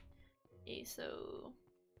 Okay, so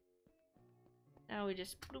now we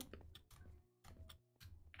just bloop.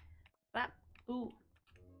 Bap, boo.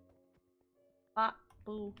 Bop,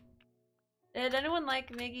 boo. Did anyone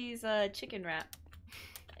like Miggy's chicken wrap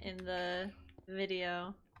in the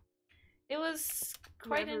video? It was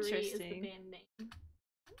quite interesting. Is the band name.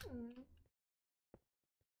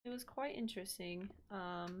 It was quite interesting.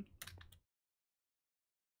 I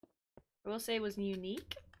will say it was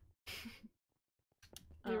unique.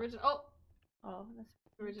 The original. Oh, that's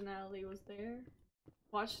Originality was there.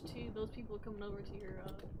 Watch those people coming over to your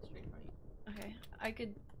stream party. okay.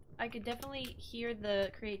 I could definitely hear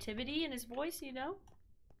the creativity in his voice, you know?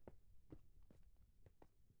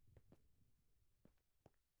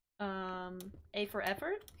 A for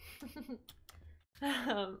effort?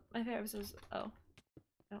 My favorite was oh.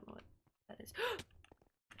 I don't know what that is.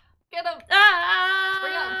 Get him! Ah!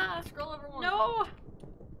 Hurry up! Scroll over one. No!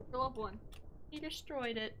 Scroll up one. He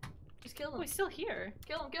destroyed it. Just kill him. Oh, he's still here.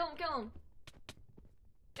 Kill him, kill him, kill him!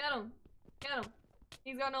 Get him! Get him!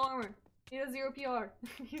 He's got no armor. He has 0 PR.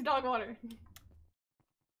 He's dog water.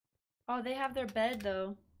 Oh, they have their bed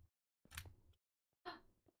though.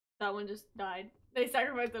 That one just died. They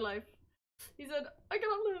sacrificed their life. He said, I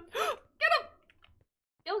cannot live. Get him!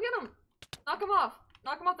 Go get him! Knock him off!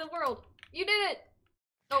 Knock him off the world! You did it!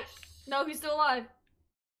 Oh, no, he's still alive.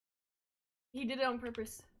 He did it on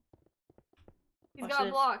purpose. He's Watch got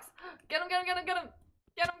this. blocks. Get him, get him, get him, get him!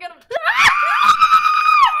 Get him, get him!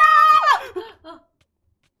 No!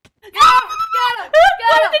 Get him! Get him!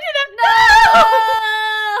 Get him! Did you do No!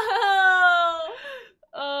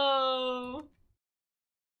 Oh.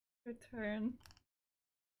 Good turn.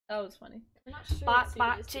 That was funny. I'm not sure. Bot,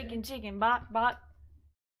 bot, chicken, chicken, bot, bot.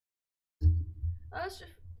 Let's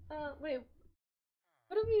just, wait.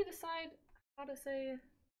 What do we decide how to say?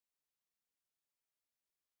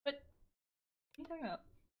 What are you talking about?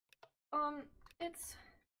 It's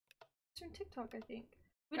on TikTok, I think.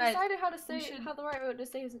 We Guys, decided how to say should- how the right way to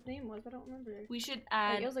say his name was, but I don't remember. We should Like,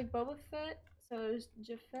 add. it was like Boba Fett, so it was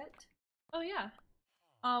Jafet. Oh yeah.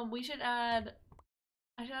 We should add.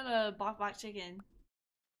 I should add a bot bot chicken.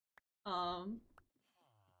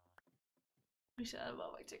 We should add a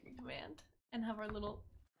bot bot chicken command and have our little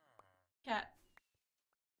cat.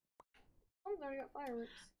 Oh, I already got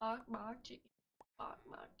fireworks. Bot bot chicken. Bot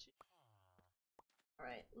bot chicken.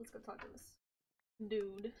 Alright, let's go talk to this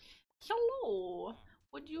dude. Hello.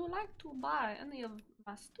 Would you like to buy any of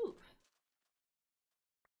my stuff?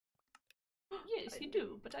 Yes, you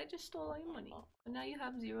do, but I just stole all your money. And now you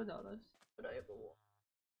have $0. But I have a wall.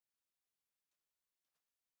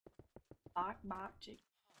 Bot bot chicken.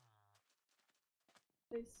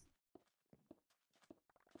 Please.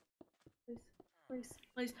 Please. Place,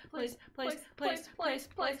 place, place, place, place,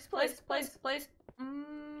 place, place, place, place.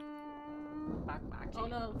 Bot bot chicken. Oh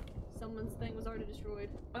no, someone's thing was already destroyed.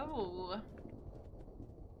 Oh,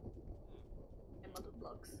 And lots of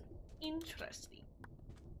blocks. interesting.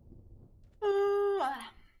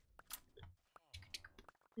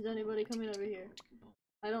 Is anybody coming over here?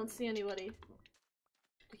 I don't see anybody.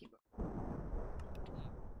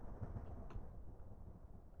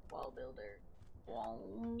 Wall builder.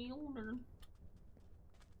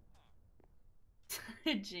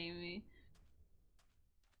 Jamie.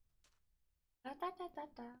 Da, da, da, da,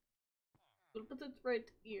 da. We'll put it right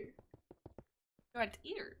here. Right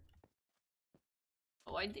here.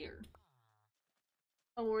 Oh, I dare.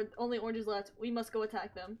 Oh, we're only oranges left. We must go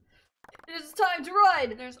attack them. It is time to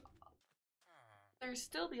ride! There's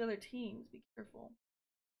still the other teams. Be careful.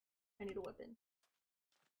 I need a weapon.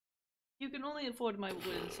 You can only afford my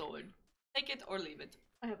wooden sword. Take it or leave it.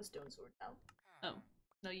 I have a stone sword now. Oh,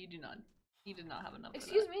 no, you do not. You did not have enough.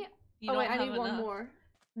 Excuse me? You oh wait, don't I need have one enough. more.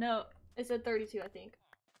 No. It said 32, I think.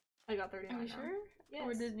 I got 39 Are you now. sure? Yes.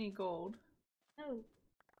 Or Disney Gold? No.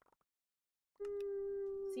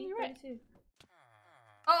 See, you're right. 32.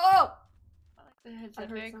 Oh! I like the headset. I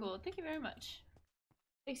heard Very some. cool. Thank you very much.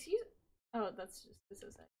 Excuse. Oh, that's just this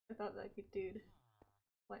is it. I thought that dude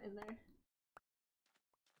went in there.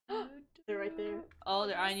 They're right there. Oh,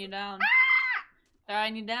 they're eyeing you down. They're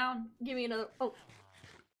eyeing you down. Give me another. Oh,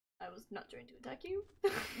 I was not trying to attack you.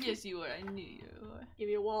 Yes, you were. I knew you were. Give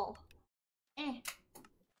me a wall.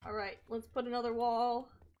 All right, let's put another wall.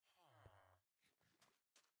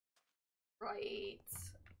 Right.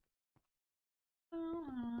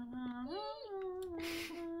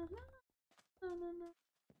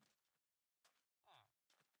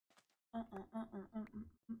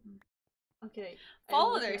 Okay.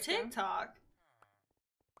 Follow their TikTok.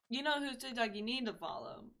 You know whose TikTok you need to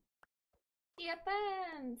follow.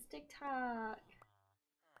 GFM's TikTok.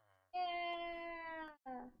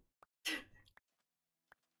 Yeah.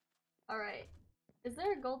 Alright. Is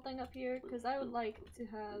there a gold thing up here? Because I would like to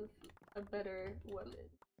have a better weapon.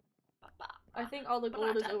 I think all the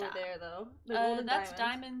gold is over there, though. The gold and that's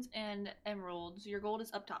diamonds and emeralds. Your gold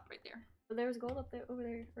is up top right there. But there was gold up there, over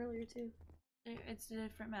there earlier too. It's a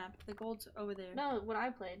different map. The gold's over there. No, when I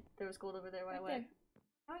played, there was gold over there when I went.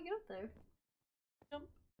 How do I get up there? Jump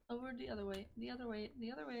over the other way. The other way.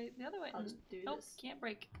 The other way. The other way. I'll just do this. Can't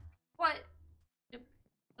break. What? Yep.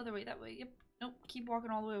 Other way. That way. Yep. Nope. Keep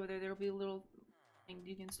walking all the way over there. There'll be a little thing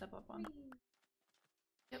you can step up on.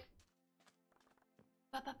 Yep.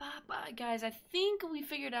 Guys, I think we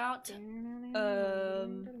figured out.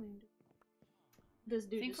 This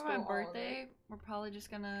dude. I think for my birthday, we're probably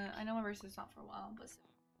just gonna. I know my birthday's not for a while, but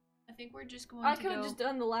I think we're just going to. I could have just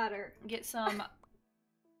done the ladder. Get some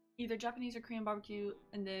either Japanese or Korean barbecue,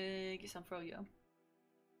 and then get some froyo.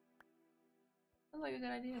 Sounds like a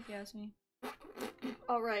good idea if you ask me.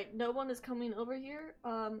 Alright, no one is coming over here.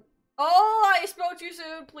 Oh, I spoke too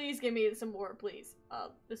soon. Please give me some more, please.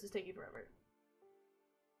 This is taking forever.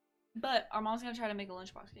 But our mom's gonna try to make a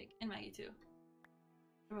lunchbox cake, and Maggie too.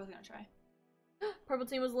 We're both gonna try. Purple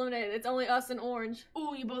team was eliminated. It's only us and orange.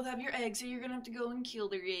 Oh, you both have your egg, so you're gonna have to go and kill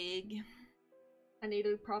their egg. I need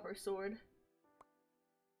a proper sword.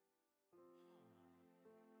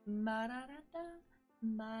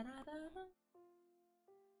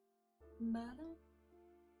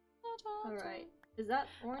 Alright. Is that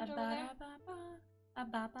orange over there?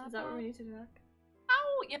 Is that where we need to check?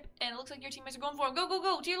 Oh, yep. And it looks like your teammates are going for it. Go, go,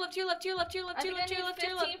 go! To your left, to your left, to your left, to your left, to your left, to your left, to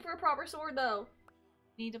your left. 15 for a proper sword, though.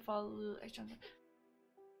 Need to follow Lulu Extrums.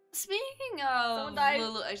 Speaking of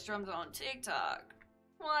Lulu Extrums on TikTok.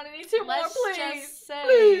 Come on, I need 2 more, please. Let's just say,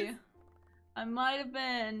 please. I might have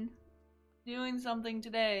been doing something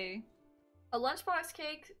today. A lunchbox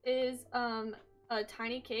cake is a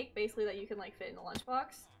tiny cake, basically, that you can like fit in a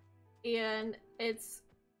lunchbox, and it's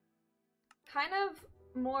kind of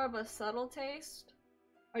more of a subtle taste.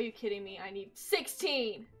 Are you kidding me? I need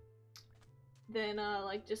 16 than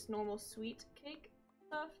like just normal sweet cake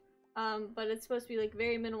stuff. But it's supposed to be like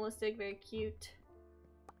very minimalistic, very cute.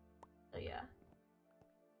 So yeah.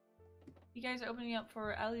 You guys are opening up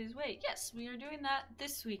for Ali's Way. Yes, we are doing that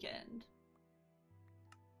this weekend.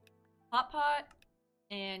 Hot pot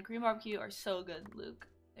and Korean barbecue are so good, Luke.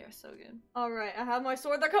 They are so good. Alright, I have my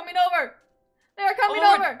sword. They're coming over! They're coming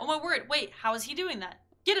over! Oh my word. Wait, how is he doing that?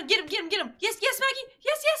 Get him, get him, get him, get him! Yes, yes, Maggie!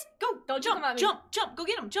 Yes, yes! Go! Don't jump, come at me. jump, jump! Go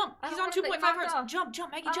get him, jump! He's on 2.5 hearts. Jump,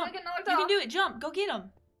 jump, Maggie, jump! Get knocked you off. Can do it, jump! Go get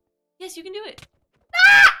him! Yes, you can do it!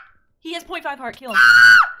 Ah! He has 0.5 heart, kill him.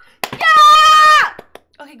 Ah! Yeah!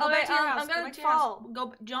 Okay, go back to your house. I'm gonna go back to your house. fall.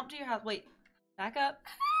 Go, jump to your house. Wait. Back up.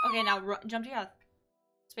 Okay, now jump to your house.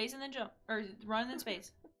 Space and then jump. Or run and then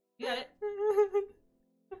space. You got it.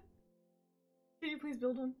 Can you please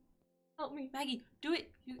build one? Help me. Maggie, do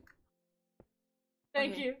it.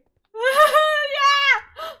 Thank you.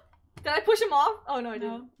 Yeah! Did I push him off? Oh no, I didn't.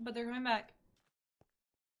 No, but they're coming back.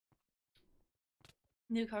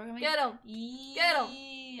 New cover coming. Get him! Yee. Get him!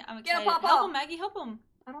 I'm excited. Get him, Papa! Help him, Maggie, help him!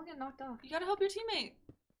 I don't get knocked off. You gotta help your teammate.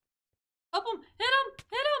 Help him! Hit him!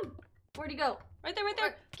 Hit him! Where'd he go? Right there, right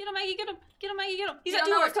there! Get him, Maggie, get him! Get him, Maggie, get him! He's at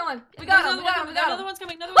 2 hearts. hearts! We got him, we got him, we got him! Another one's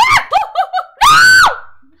coming, another No!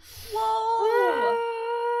 Whoa!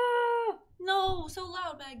 No, so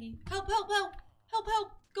loud, Maggie. Help, help, help! Help,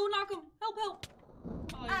 help! Go knock him! Help, help!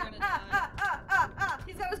 Oh, you're gonna die.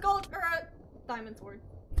 He's got his gold, diamond sword.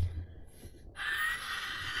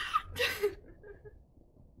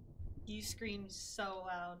 You screamed so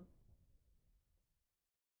loud.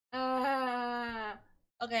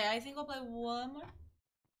 Okay, I think I'll play one more.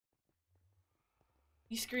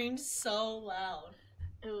 You screamed so loud.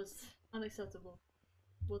 It was unacceptable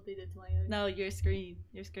what they did to my egg. No, your scream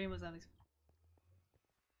was unacceptable.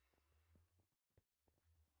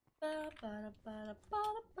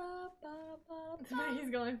 He's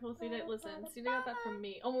going full CD. Listen, CD got that from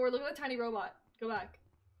me. Oh, look at that tiny robot. Go back.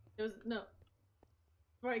 It was no.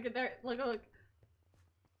 Right, get there. Look, look.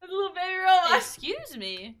 There's a little baby robot. Excuse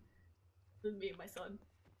me. This is me and my son.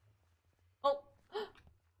 Oh,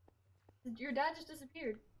 your dad just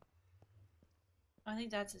disappeared. I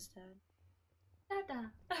think that's his dad.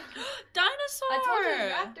 Dada. Dinosaur. I told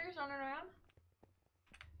you, raptors running around.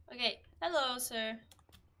 Okay, hello, sir.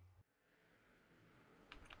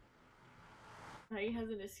 Maggie has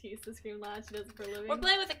an excuse to scream loud. She does it for a living. We're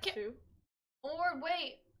playing with a carrot. True. Or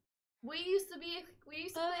wait, we used to play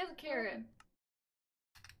as a carrot.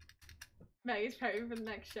 Maggie's prepping for the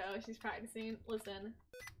next show. She's practicing. Listen,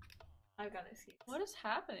 I've got an excuse. What is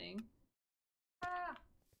happening? Ah.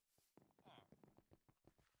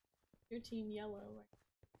 You're team yellow.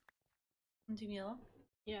 I'm team yellow?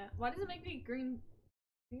 Yeah. Why does it make me green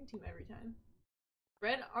team every time?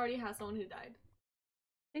 Red already has someone who died.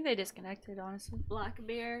 I think they disconnected, honestly. Black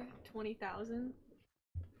Bear, 20,000.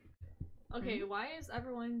 Okay, why is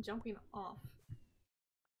everyone jumping off?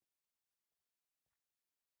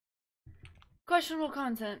 Questionable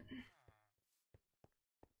content.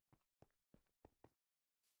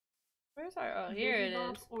 Where's our? Oh, here it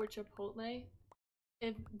is. Or Chipotle.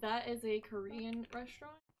 If that is a Korean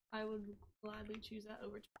restaurant, I would gladly choose that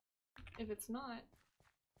over Chipotle. If it's not,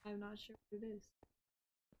 I'm not sure what it is.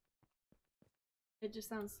 It just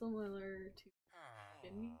sounds similar to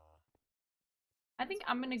Jimmy. I think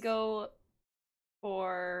I'm gonna go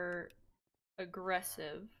for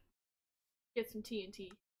aggressive. Get some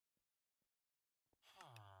TNT.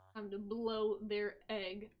 Time to blow their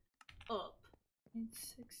egg up.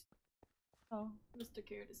 6. Oh, Mr.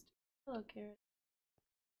 Carrot is. hello, carrot.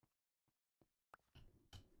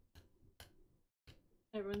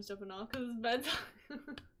 Everyone's jumping off because it's bedtime.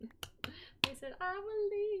 They said, I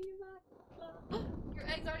believe I love. Your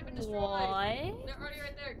egg's already been destroyed. What? They're already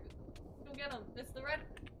right there. Go get them. It's the red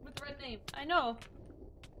with the red name. I know.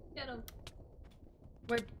 Get them.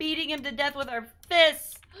 We're beating him to death with our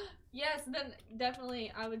fists. Yes, then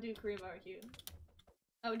definitely I would do Korean barbecue.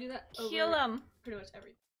 I would do that over Kill him. pretty much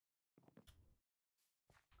everything.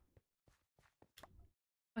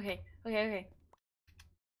 Okay.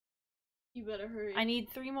 You better hurry. I need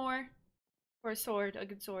 3 more for a sword, a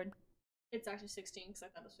good sword. It's actually 16 because I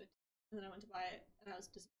thought it was 15. And then I went to buy it and I was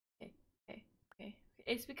just. Okay.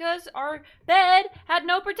 It's because our bed had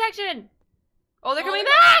no protection. Oh, they're coming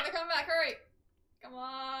back! back! They're coming back, hurry! Come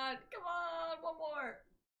on, one more.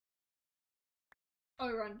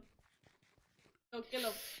 Oh, run. Go kill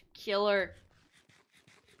him. Killer.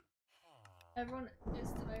 Everyone is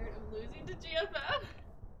tired of losing to GFM.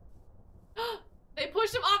 They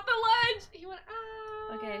pushed him off the ledge! He went,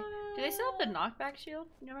 ah! Okay. Do they still have the knockback shield?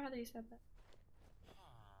 You remember how they used to have that?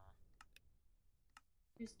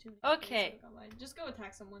 Okay. Just go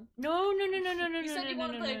attack someone. No. You said you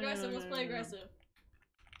want to play aggressive. Let's play aggressive.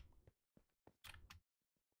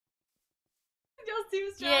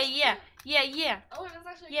 Yeah. Oh, it was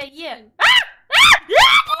actually. Yeah.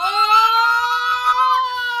 Oh!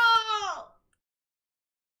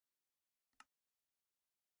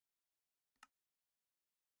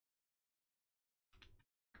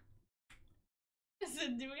 So,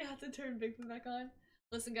 do we have to turn Bigfoot back on?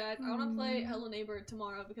 Listen, guys, I want to play Hello Neighbor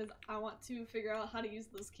tomorrow because I want to figure out how to use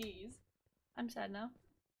those keys. I'm sad now.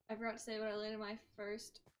 I forgot to say, but I landed my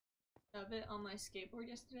first of it on my skateboard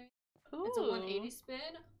yesterday. Ooh. It's a 180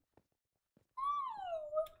 spin.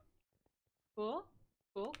 Cool.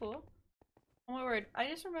 Oh my word! I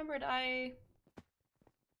just remembered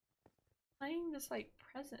playing this like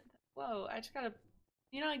present. Whoa! I just gotta,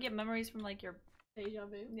 I get memories from like your Deja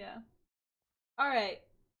vu. Yeah. All right.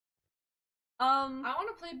 I want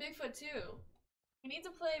to play Bigfoot too. We need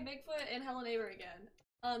to play Bigfoot and Hello Neighbor again.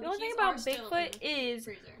 The only thing about Bigfoot is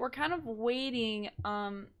we're kind of waiting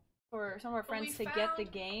for some of our friends to get the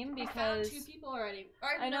game because I found 2 people already.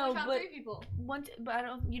 I know, we found but 3 people.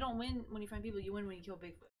 You don't win when you find people. You win when you kill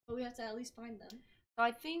Bigfoot. But we have to at least find them. So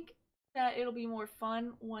I think that it'll be more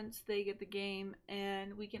fun once they get the game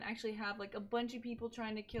and we can actually have like a bunch of people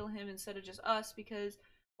trying to kill him instead of just us because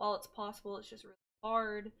while it's possible, it's just really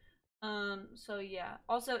hard. So yeah.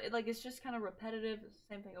 Also, it's just kind of repetitive. It's the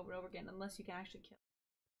same thing over and over again unless you can actually kill.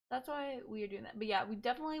 That's why we are doing that. But yeah, we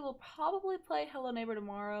definitely will probably play Hello Neighbor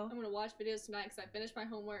tomorrow. I'm gonna watch videos tonight because I finished my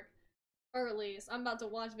homework early. So I'm about to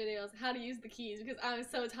watch videos how to use the keys because I'm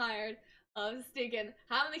so tired of sticking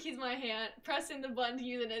having the keys in my hand, pressing the button to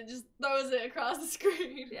use it, and it just throws it across the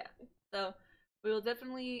screen. Yeah. So we will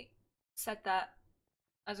definitely set that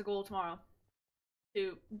as a goal tomorrow.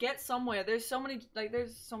 To get somewhere. There's so many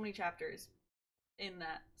chapters in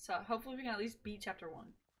that. So hopefully we can at least beat chapter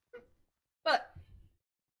 1. But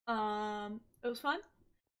it was fun.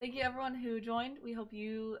 Thank you everyone who joined. We hope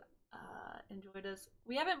you enjoyed us.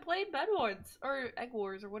 We haven't played Bed Wars or Egg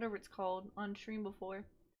Wars or whatever it's called on stream before.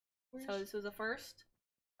 So this was a first.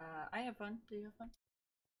 I had fun. Did you have fun?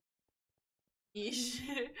 Yeesh.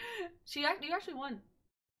 You actually won.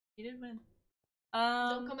 You did win.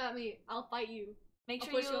 Don't come at me. I'll fight you. Make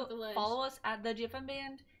sure you follow us at the GFM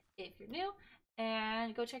Band if you're new,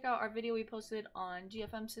 And go check out our video we posted on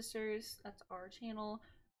GFM Sisters. That's our channel,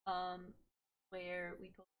 where we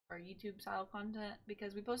post our YouTube style content,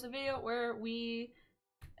 because we posted a video where it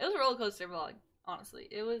was a roller coaster vlog. Honestly,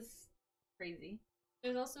 it was crazy.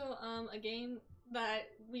 There's also a game that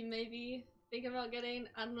we may be thinking about getting.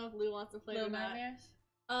 I don't know if Lou wants to play it or not. Little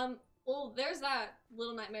Nightmares? Well, there's that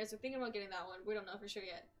Little Nightmares. We're thinking about getting that one. We don't know for sure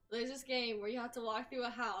yet. There's this game where you have to walk through a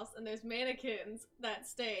house and there's mannequins that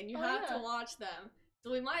stay and you have to watch them.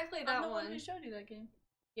 So we might play that I'm the one. who showed you that game.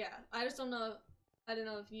 Yeah, I just don't know. I don't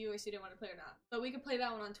know if you or Sue didn't want to play or not. But we could play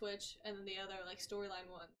that one on Twitch, and then the other like storyline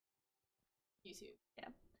one, YouTube. Yeah,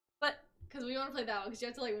 but because we want to play that one because you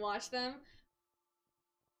have to like watch them.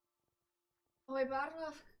 Oh wait, but I don't know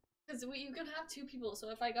if because you can have 2 people. So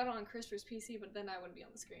if I got it on Christopher's PC, but then I wouldn't be on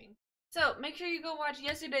the screen. So make sure you go watch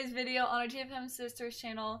yesterday's video on our GFM Sisters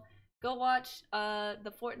channel. Go watch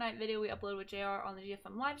the Fortnite video we uploaded with JR on the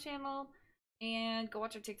GFM Live channel. And go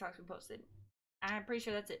watch our TikToks we posted. I'm pretty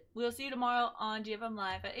sure that's it. We'll see you tomorrow on GFM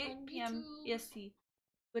Live at 8 p.m. EST.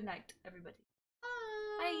 Good night, everybody.